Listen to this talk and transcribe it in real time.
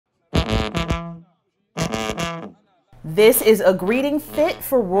This is a greeting fit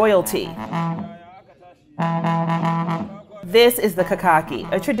for royalty. This is the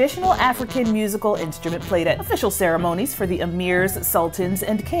kakaki, a traditional African musical instrument played at official ceremonies for the emirs, sultans,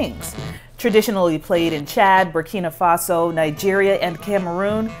 and kings. Traditionally played in Chad, Burkina Faso, Nigeria, and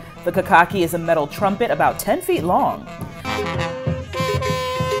Cameroon, the kakaki is a metal trumpet about 10 feet long.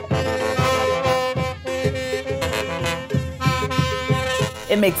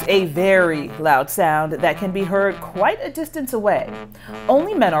 It makes a very loud sound that can be heard quite a distance away.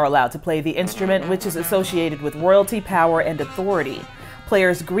 Only men are allowed to play the instrument, which is associated with royalty, power, and authority.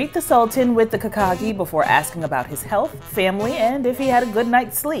 Players greet the sultan with the kakaki before asking about his health, family, and if he had a good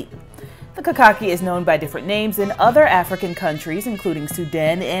night's sleep. The kakaki is known by different names in other African countries, including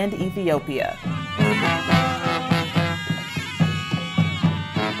Sudan and Ethiopia.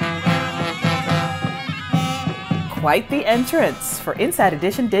 Quite the entrance. For Inside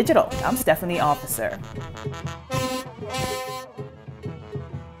Edition Digital, I'm Stephanie Officer.